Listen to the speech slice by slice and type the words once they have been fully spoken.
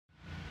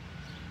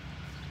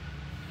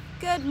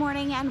Good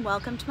morning and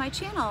welcome to my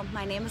channel.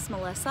 My name is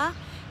Melissa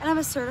and I'm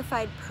a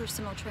certified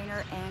personal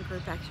trainer and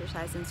group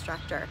exercise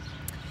instructor.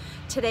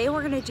 Today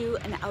we're going to do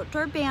an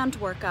outdoor band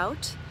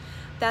workout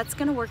that's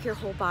going to work your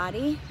whole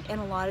body in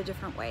a lot of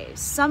different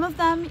ways. Some of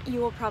them you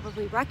will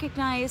probably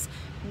recognize,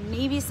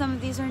 maybe some of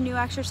these are new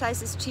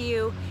exercises to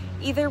you.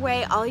 Either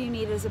way, all you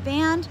need is a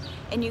band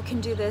and you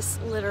can do this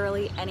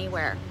literally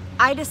anywhere.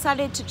 I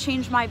decided to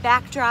change my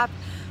backdrop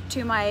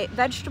to my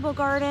vegetable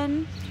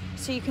garden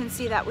so you can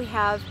see that we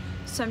have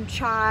some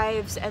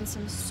chives and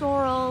some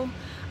sorrel,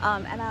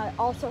 and I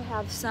also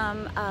have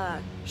some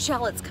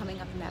shallots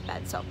coming up in that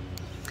bed, so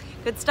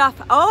good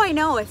stuff. Oh, I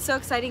know, it's so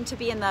exciting to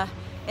be in the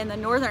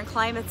northern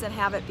climates and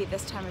have it be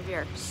this time of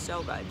year.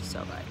 So good,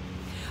 so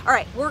good. All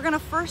right, we're gonna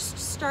first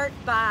start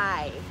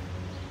by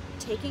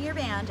taking your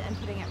band and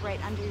putting it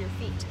right under your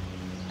feet,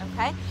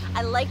 okay?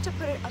 I like to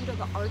put it under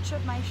the arch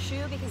of my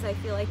shoe because I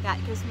feel like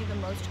that gives me the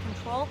most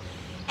control,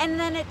 and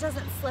then it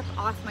doesn't slip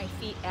off my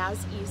feet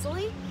as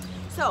easily.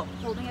 So,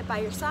 holding it by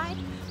your side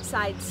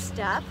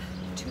step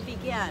to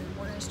begin.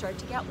 We're gonna start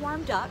to get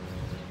warmed up.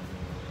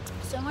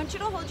 So I want you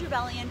to hold your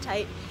belly in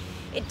tight.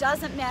 It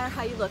doesn't matter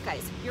how you look,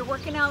 guys. You're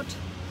working out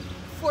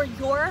for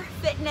your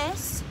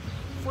fitness,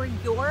 for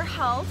your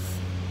health,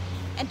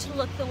 and to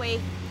look the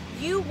way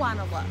you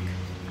wanna look.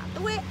 Not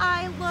the way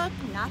I look,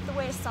 not the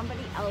way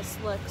somebody else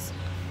looks.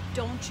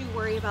 Don't you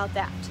worry about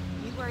that.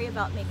 You worry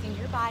about making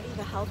your body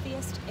the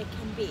healthiest it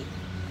can be.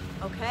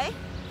 Okay?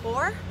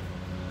 4,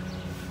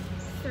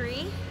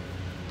 3,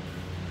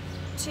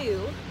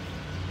 2,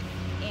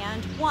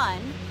 and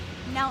 1.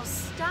 Now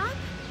stop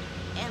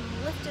and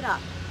lift it up.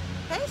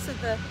 Okay, so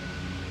the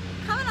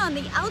coming on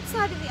the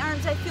outside of the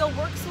arms I feel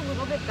works a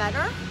little bit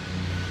better,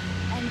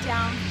 and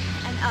down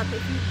and up.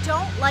 If you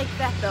don't like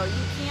that though,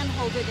 you can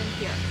hold it in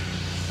here.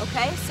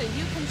 Okay, so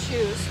you can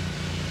choose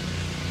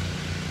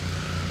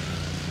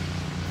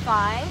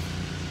 5,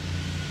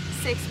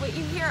 6. What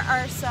you hear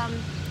are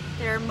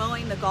they're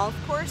mowing the golf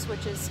course,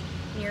 which is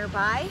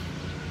nearby.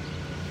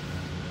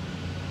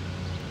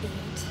 8,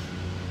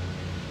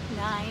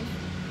 9,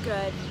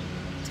 good.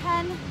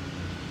 10,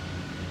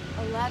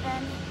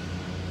 11,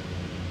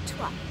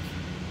 12,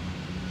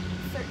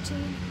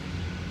 13,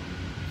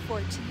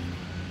 14,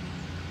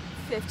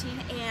 15,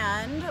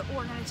 and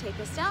we're going to take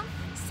this down.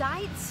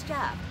 Side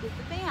step with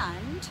the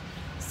band,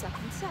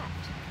 second set.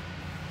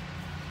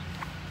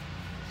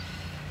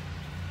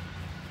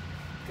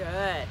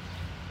 Good.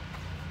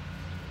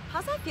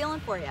 How's that feeling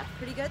for you?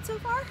 Pretty good so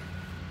far?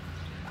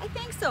 I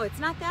think so. It's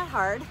not that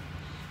hard.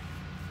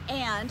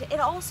 And it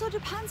also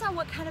depends on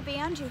what kind of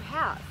band you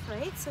have,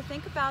 right? So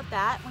think about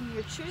that when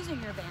you're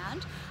choosing your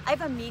band. I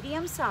have a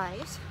medium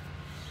size,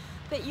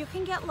 but you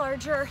can get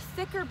larger,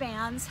 thicker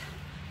bands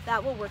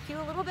that will work you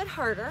a little bit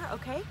harder,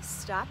 okay?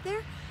 Stop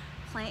there,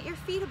 plant your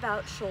feet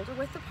about shoulder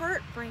width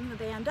apart, bring the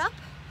band up,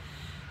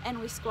 and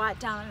we squat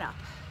down and up.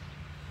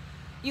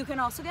 You can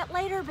also get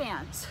lighter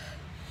bands.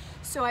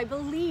 So I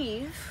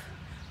believe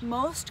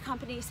most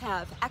companies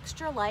have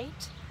extra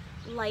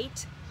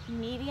light,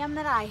 medium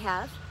that I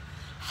have,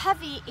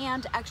 heavy,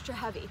 and extra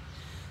heavy.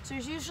 So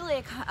there's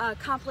usually a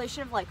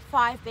compilation of like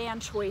 5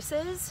 band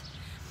choices.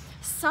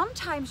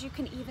 Sometimes you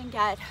can even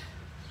get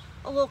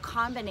a little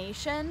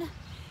combination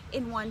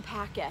in one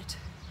packet.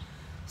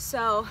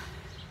 So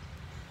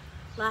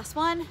last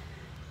one,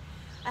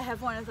 I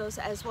have one of those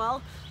as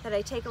well that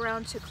I take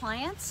around to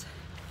clients.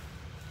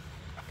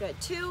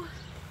 Good. 2,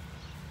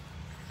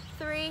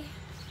 3,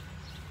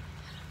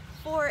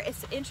 4.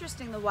 It's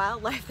interesting the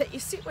wildlife that you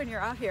see when you're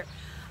out here.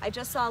 I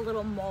just saw a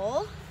little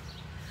mole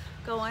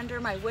go under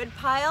my wood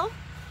pile.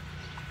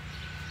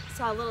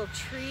 Saw a little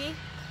tree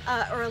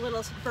or a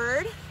little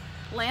bird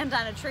land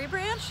on a tree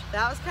branch.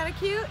 That was kind of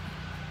cute.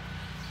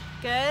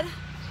 Good.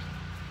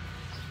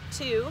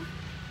 2,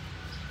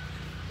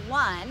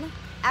 1.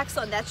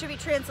 Excellent. That should be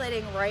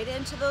translating right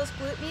into those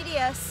glute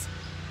medius,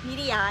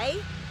 medii,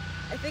 I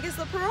think is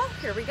the plural.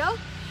 Here we go.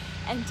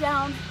 And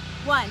down.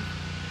 1,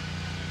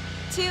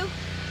 2,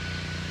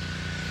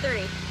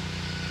 3,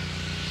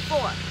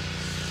 4,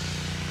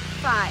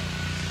 5.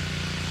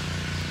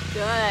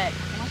 Good. I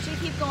want you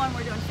to keep going.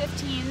 We're doing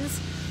 15s.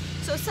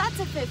 So sets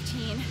of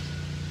 15.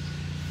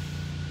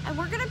 And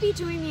we're going to be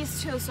doing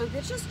these too. So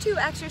there's just 2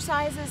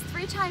 exercises,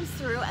 3 times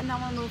through, and then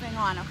we're moving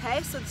on,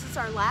 okay? So this is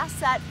our last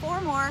set.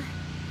 4 more.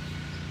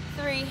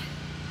 3,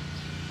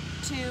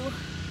 2,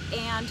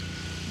 and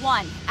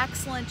 1.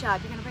 Excellent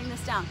job. You're going to bring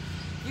this down.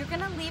 You're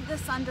going to leave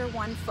this under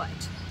 1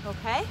 foot,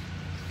 okay?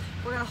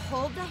 We're going to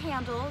hold the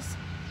handles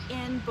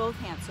in both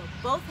hands. So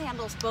both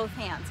handles, both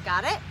hands.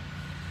 Got it?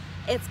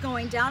 It's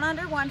going down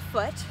under 1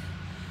 foot.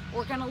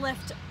 We're gonna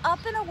lift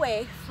up and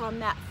away from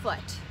that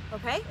foot,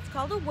 okay? It's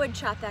called a wood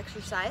chop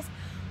exercise.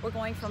 We're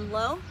going from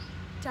low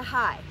to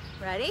high.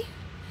 Ready?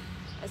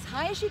 As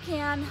high as you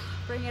can,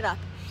 bring it up.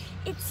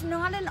 It's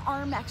not an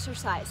arm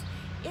exercise.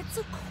 It's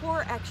a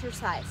core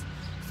exercise.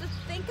 So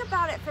think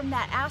about it from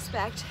that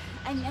aspect,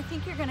 and I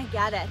think you're gonna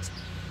get it.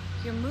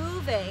 You're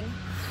moving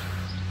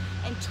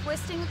and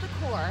twisting with the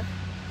core,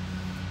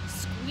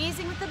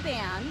 squeezing with the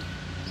band.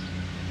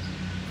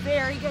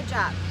 Very good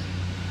job.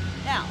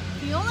 Now,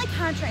 the only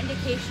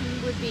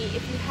contraindication would be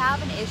if you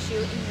have an issue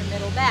in your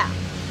middle back,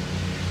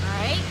 all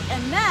right?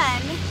 And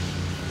then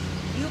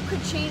you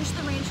could change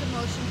the range of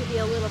motion to be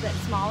a little bit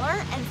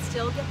smaller and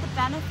still get the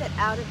benefit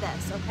out of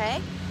this,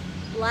 okay?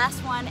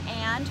 Last one,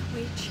 and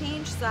we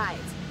change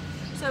sides.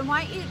 So I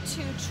want you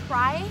to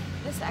try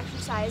this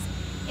exercise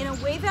in a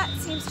way that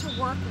seems to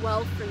work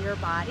well for your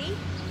body.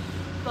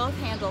 Both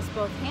handles,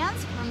 both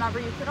hands. Remember,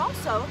 you could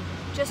also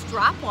just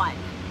drop one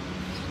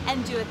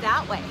and do it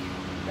that way.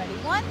 Ready?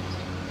 1,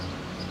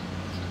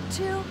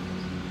 2,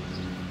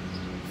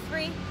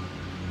 3.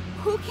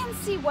 Who can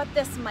see what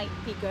this might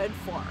be good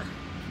for?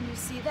 Can you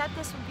see that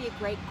this would be a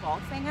great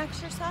golfing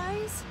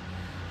exercise?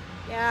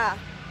 Yeah,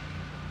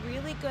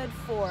 really good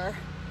for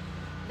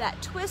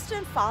that twist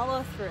and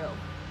follow through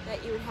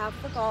that you would have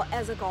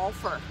as a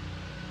golfer.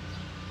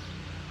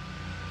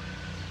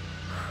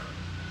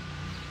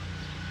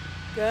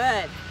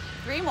 Good.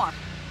 3 more.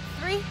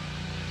 3,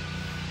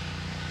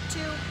 2,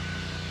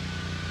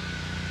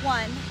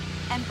 1,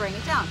 and bring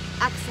it down.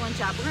 Excellent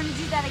job. We're going to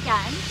do that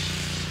again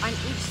on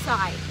each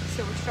side.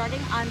 So we're starting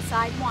on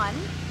side 1.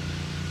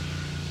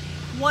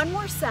 One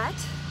more set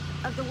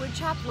of the wood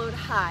chop load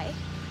high.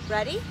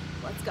 Ready?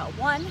 Let's go.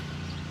 1,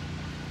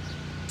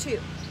 2,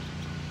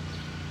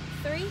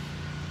 3,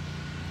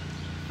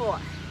 4,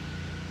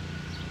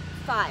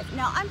 5.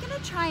 Now I'm going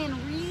to try and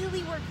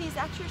really work these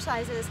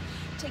exercises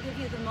to give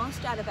you the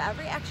most out of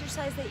every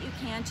exercise that you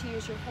can, to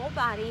use your whole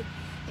body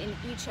in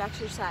each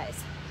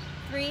exercise.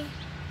 3,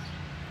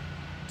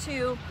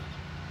 2,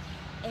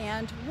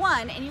 and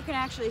 1. And you can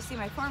actually see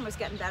my form was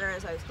getting better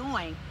as I was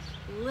going.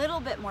 Little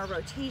bit more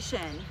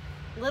rotation,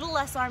 little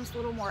less arms,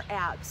 little more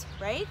abs,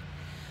 right?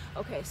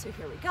 Okay, so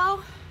here we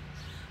go.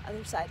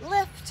 Other side,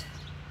 lift.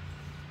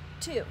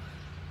 2,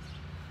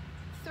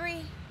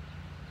 3,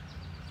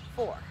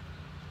 4,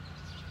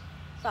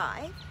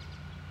 5,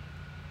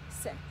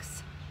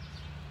 6.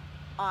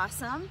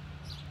 Awesome.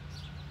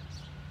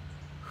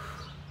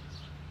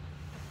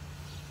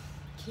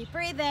 Keep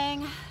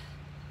breathing.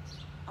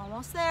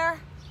 Almost there.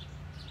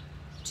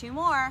 2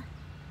 more.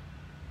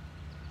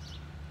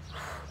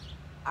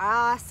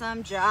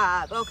 Awesome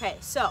job. Okay,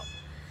 so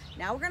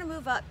now we're going to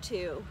move up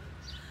to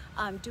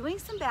doing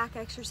some back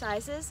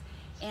exercises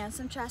and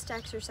some chest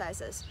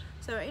exercises.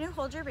 So you're gonna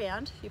hold your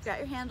band. You've got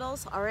your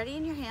handles already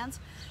in your hands.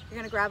 You're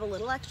gonna grab a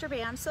little extra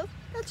band. So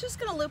that's just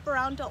gonna loop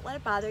around. Don't let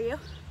it bother you.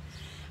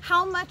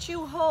 How much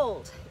you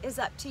hold is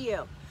up to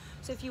you.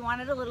 So if you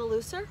want it a little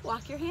looser,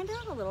 walk your hand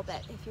out a little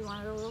bit. If you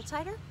want it a little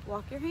tighter,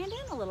 walk your hand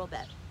in a little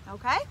bit,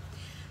 okay?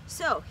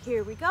 So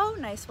here we go,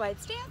 nice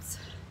wide stance.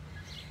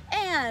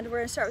 And we're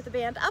gonna start with the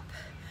band up.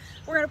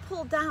 We're gonna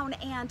pull down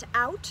and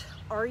out.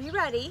 Are you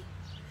ready?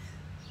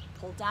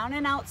 Pull down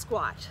and out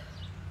squat.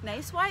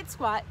 Nice wide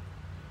squat.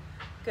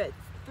 Good.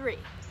 3,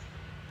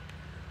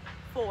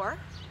 4.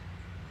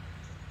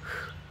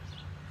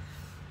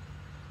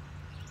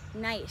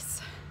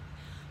 Nice.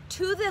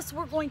 To this,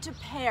 we're going to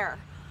pair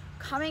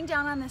coming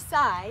down on the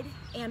side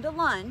and a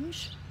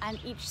lunge on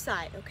each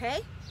side,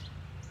 okay?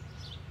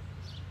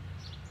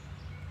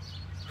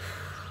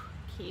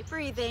 Keep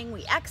breathing.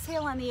 We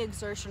exhale on the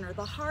exertion or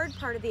the hard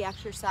part of the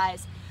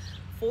exercise.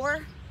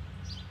 4,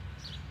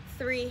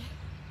 3,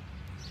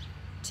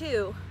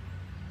 2,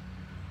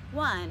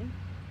 1.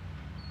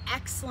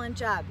 Excellent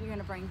job. You're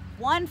gonna bring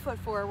 1 foot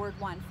forward,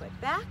 1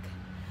 foot back.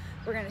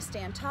 We're gonna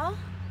stand tall.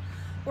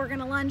 We're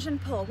gonna lunge and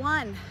pull.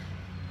 1,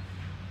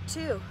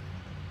 2,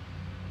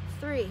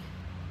 3,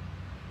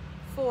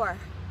 4,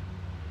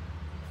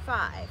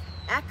 5.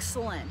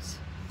 Excellent.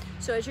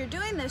 So as you're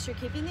doing this, you're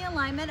keeping the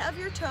alignment of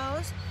your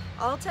toes,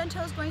 all 10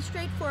 toes going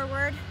straight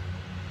forward.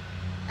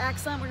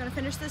 Excellent. We're gonna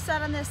finish this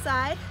set on this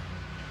side.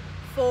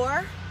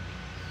 4,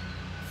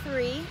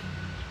 3,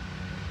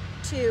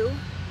 2,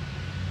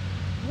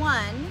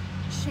 1,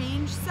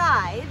 change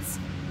sides.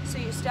 So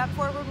you step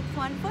forward with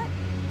 1 foot,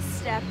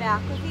 step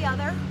back with the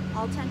other,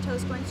 all 10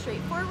 toes going straight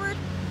forward,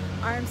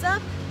 arms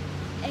up,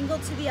 angle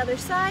to the other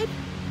side,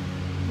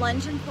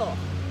 lunge and pull.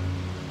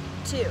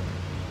 2,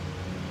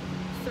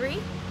 3,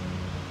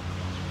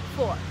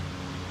 4,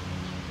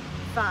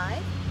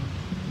 5,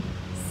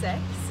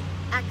 6,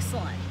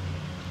 excellent.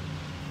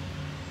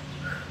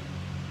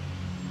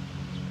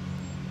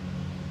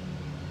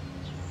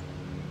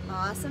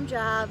 Awesome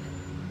job.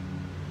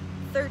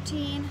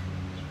 13,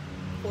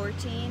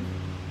 14,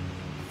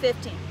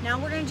 15. Now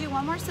we're going to do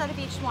one more set of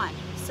each one.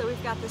 So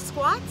we've got the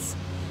squats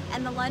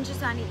and the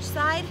lunges on each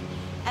side,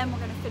 and we're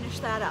going to finish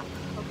that up,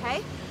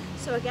 okay?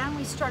 So again,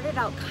 we started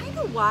out kind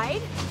of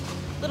wide,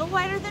 a little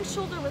wider than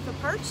shoulder width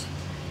apart.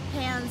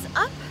 Hands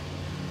up,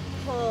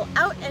 pull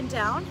out and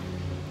down.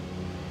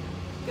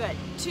 Good.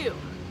 2.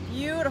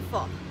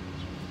 Beautiful.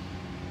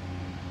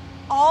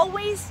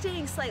 Always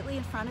staying slightly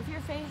in front of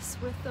your face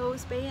with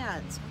those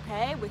bands,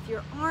 okay? With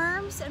your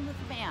arms and with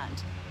the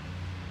band.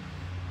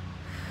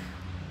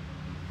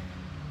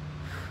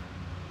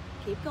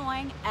 Keep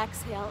going.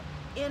 Exhale,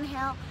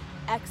 inhale,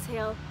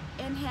 exhale,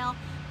 inhale.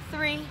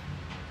 3,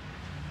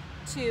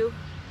 2,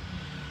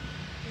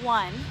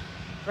 1.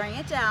 Bring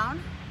it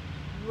down.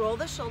 Roll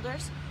the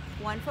shoulders.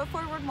 1 foot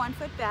forward, 1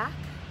 foot back.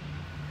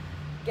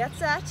 Get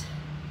set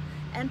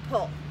and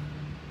pull.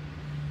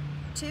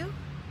 2,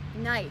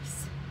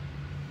 nice.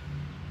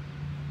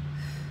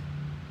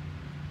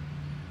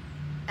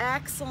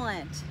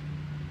 Excellent.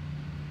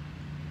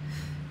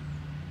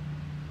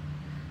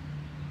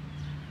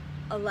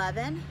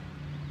 11,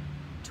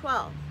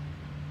 12,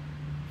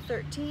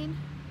 13,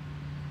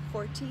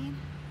 14,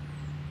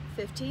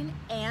 15,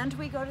 and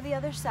we go to the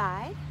other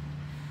side.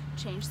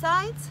 Change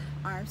sides,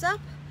 arms up,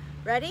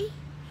 ready,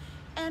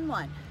 and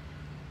 1,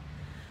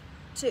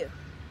 2.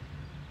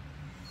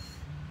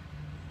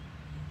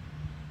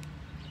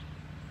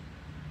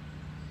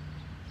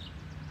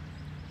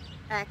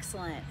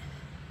 Excellent.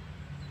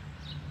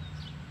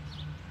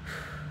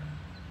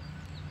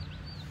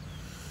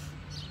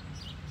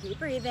 Keep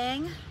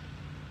breathing.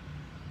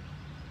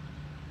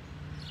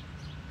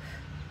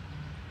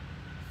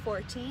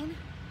 14,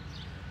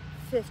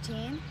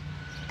 15,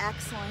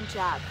 excellent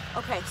job.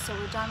 Okay, so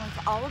we're done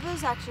with all of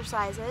those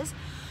exercises,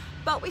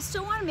 but we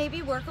still want to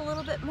maybe work a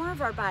little bit more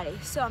of our body.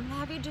 So I'm gonna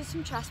have you do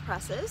some chest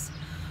presses.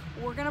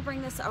 We're gonna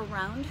bring this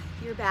around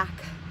your back.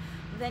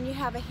 Then you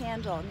have a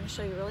handle. I'm gonna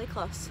show you really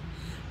close.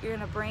 You're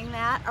gonna bring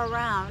that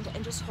around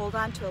and just hold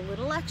on to a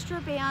little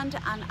extra band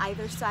on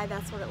either side.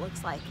 That's what it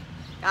looks like.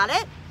 Got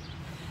it?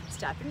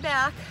 Stepping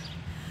back.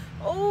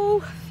 Oh,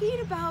 feet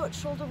about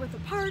shoulder width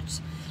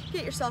apart.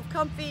 Get yourself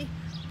comfy,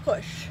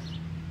 push.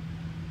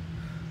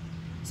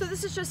 So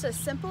this is just a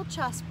simple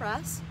chest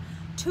press,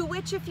 to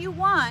which if you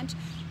want,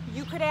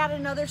 you could add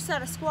another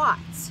set of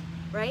squats,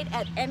 right?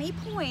 At any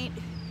point,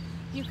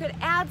 you could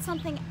add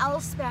something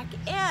else back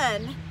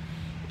in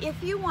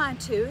if you want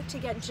to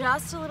get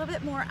just a little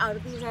bit more out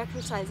of these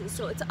exercises.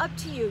 So it's up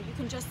to you. You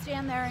can just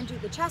stand there and do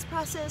the chest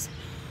presses,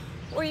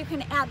 or you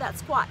can add that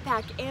squat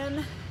back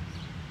in.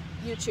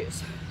 You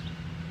choose.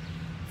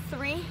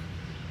 3,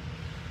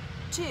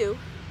 2,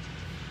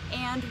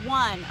 and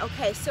 1.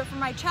 Okay, so for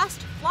my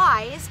chest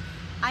flies,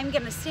 I'm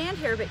gonna stand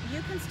here, but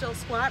you can still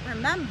squat,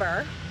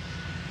 remember.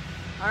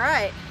 All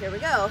right, here we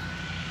go.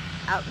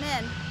 Out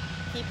and in,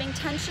 keeping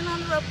tension on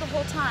the rope the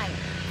whole time.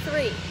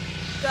 3,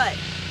 good.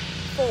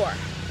 4,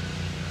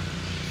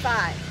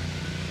 5,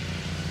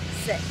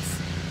 6,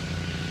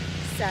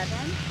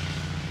 7,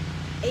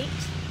 8,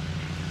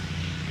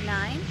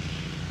 9,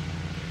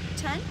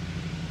 10,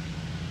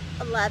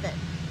 11,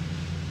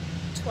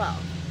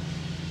 12,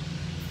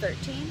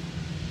 13,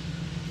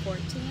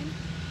 14,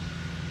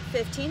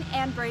 15,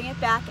 and bring it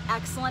back.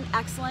 Excellent,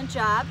 excellent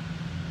job.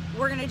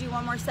 We're gonna do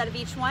one more set of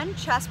each one.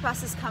 Chest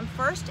presses come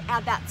first.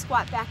 Add that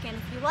squat back in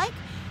if you like.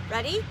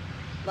 Ready?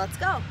 Let's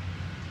go.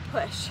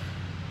 Push.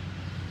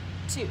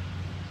 2,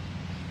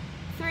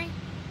 3,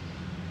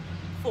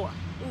 4.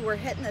 Ooh, we're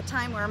hitting the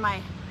time where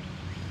my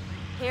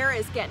hair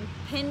is getting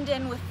pinned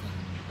in with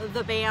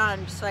the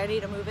band, so I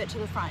need to move it to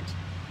the front.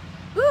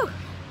 Woo!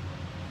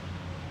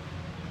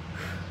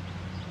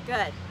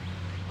 Good.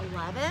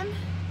 11,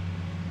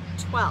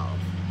 12,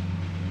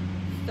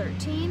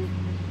 13,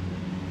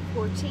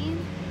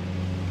 14,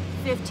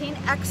 15.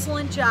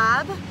 Excellent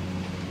job.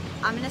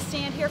 I'm gonna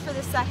stand here for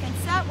the second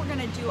set. We're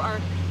gonna do our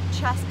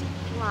chest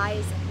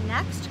flies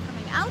next,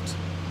 coming out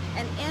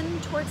and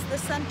in towards the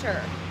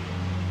center.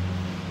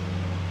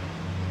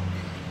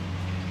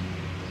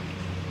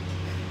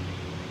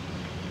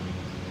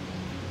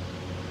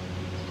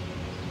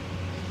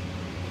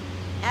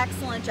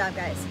 Excellent job,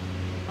 guys.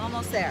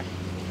 Almost there.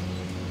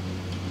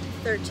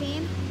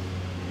 13,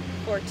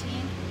 14,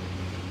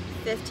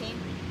 15,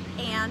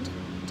 and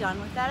done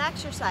with that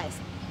exercise.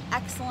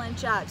 Excellent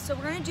job. So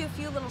we're gonna do a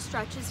few little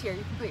stretches here.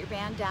 You can put your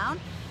band down,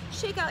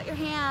 shake out your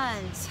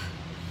hands,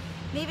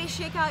 maybe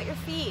shake out your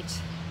feet.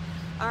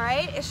 All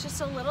right, it's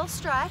just a little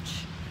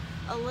stretch,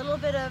 a little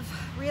bit of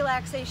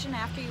relaxation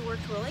after you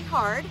worked really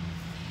hard.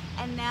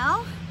 And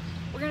now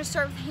we're gonna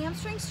start with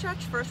hamstring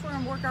stretch first. We're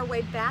gonna work our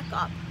way back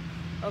up.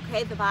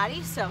 Okay, the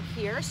body, so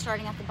here,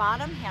 starting at the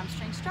bottom,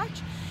 hamstring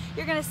stretch.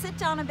 You're gonna sit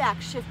down and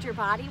back, shift your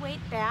body weight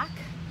back,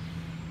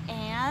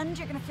 and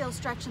you're gonna feel a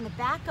stretch in the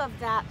back of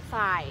that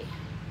thigh.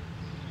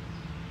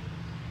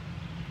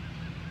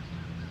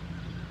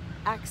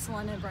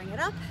 Excellent, and bring it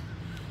up.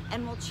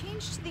 And we'll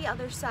change to the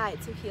other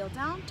side. So heel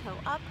down, toe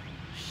up,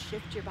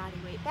 shift your body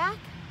weight back.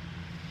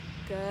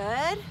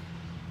 Good.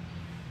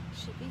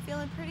 Should be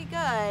feeling pretty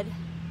good.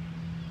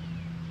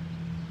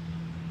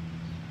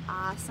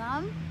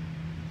 Awesome.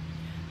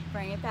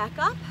 Bring it back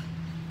up,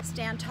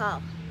 stand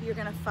tall. You're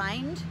gonna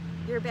find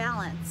your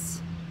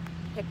balance.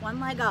 Pick one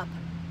leg up,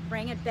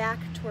 bring it back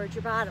towards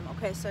your bottom.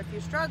 Okay, so if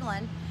you're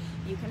struggling,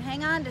 you can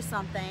hang on to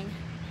something.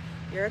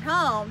 You're at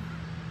home.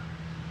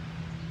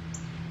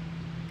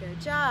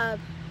 Good job.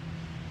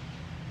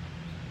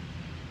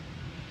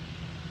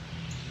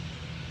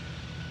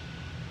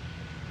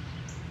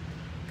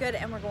 Good,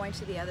 and we're going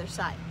to the other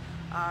side.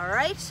 All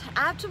right,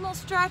 optimal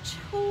stretch,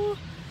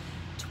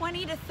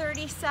 20 to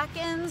 30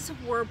 seconds.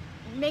 We're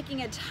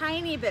making a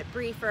tiny bit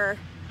briefer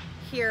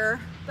here,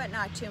 but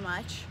not too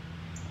much.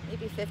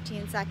 Maybe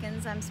 15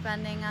 seconds I'm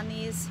spending on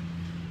these,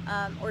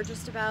 or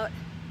just about.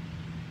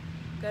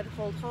 Good,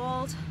 hold,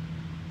 hold.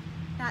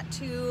 Not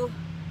too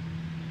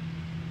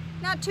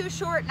Not too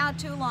short, not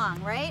too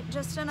long, right?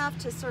 Just enough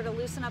to sort of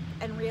loosen up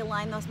and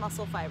realign those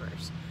muscle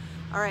fibers.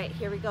 All right,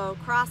 here we go.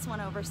 Cross one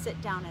over,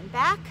 sit down and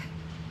back.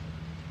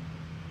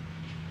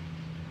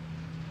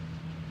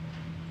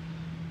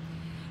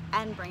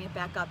 And bring it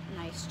back up.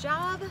 Nice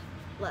job.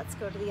 Let's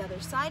go to the other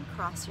side.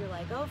 Cross your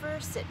leg over,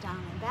 sit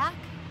down and back.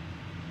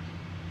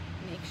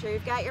 Make sure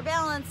you've got your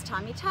balance,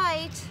 tummy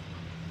tight.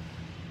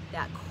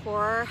 That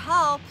core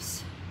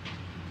helps.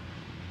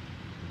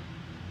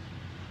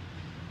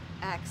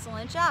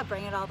 Excellent job.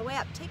 Bring it all the way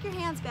up. Take your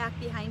hands back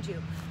behind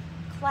you.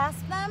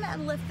 Clasp them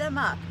and lift them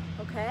up,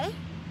 okay?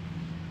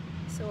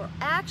 So we're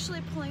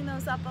actually pulling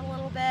those up a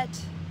little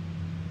bit.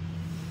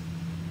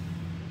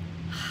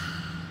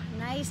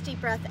 Nice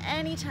deep breath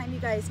anytime you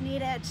guys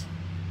need it.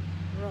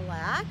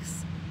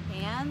 Relax,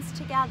 hands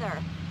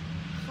together.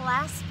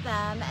 Clasp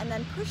them and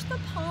then push the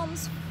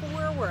palms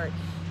forward.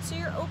 So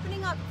you're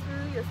opening up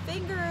through your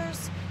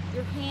fingers,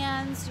 your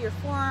hands, your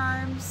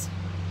forearms.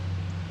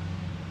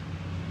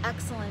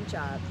 Excellent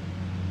job.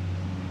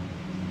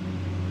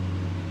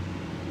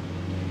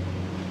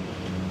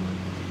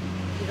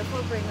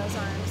 Beautiful, bring those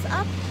arms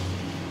up,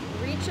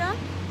 reach up,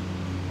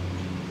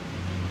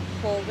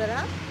 hold it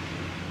up.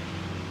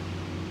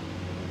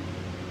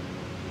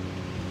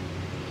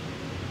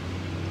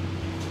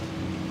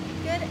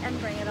 Good, and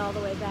bring it all the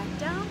way back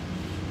down.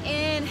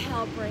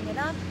 Inhale, bring it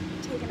up,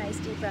 take a nice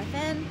deep breath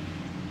in,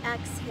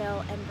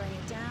 exhale and bring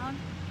it down.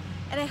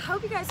 And I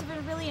hope you guys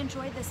have really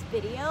enjoyed this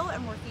video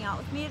and working out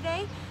with me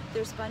today.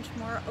 There's a bunch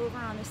more over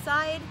on the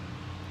side.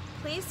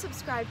 Please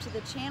subscribe to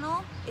the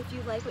channel if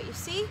you like what you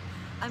see.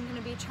 I'm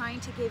gonna be trying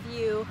to give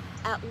you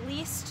at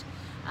least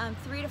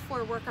 3 to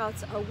 4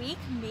 workouts a week,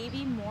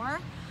 maybe more,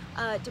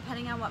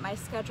 depending on what my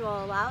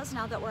schedule allows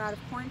now that we're out of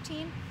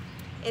quarantine.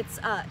 It's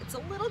a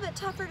little bit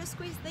tougher to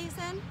squeeze these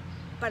in,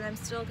 but I'm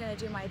still gonna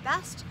do my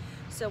best.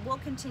 So we'll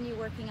continue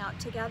working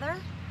out together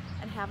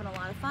and having a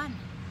lot of fun.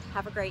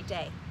 Have a great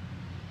day.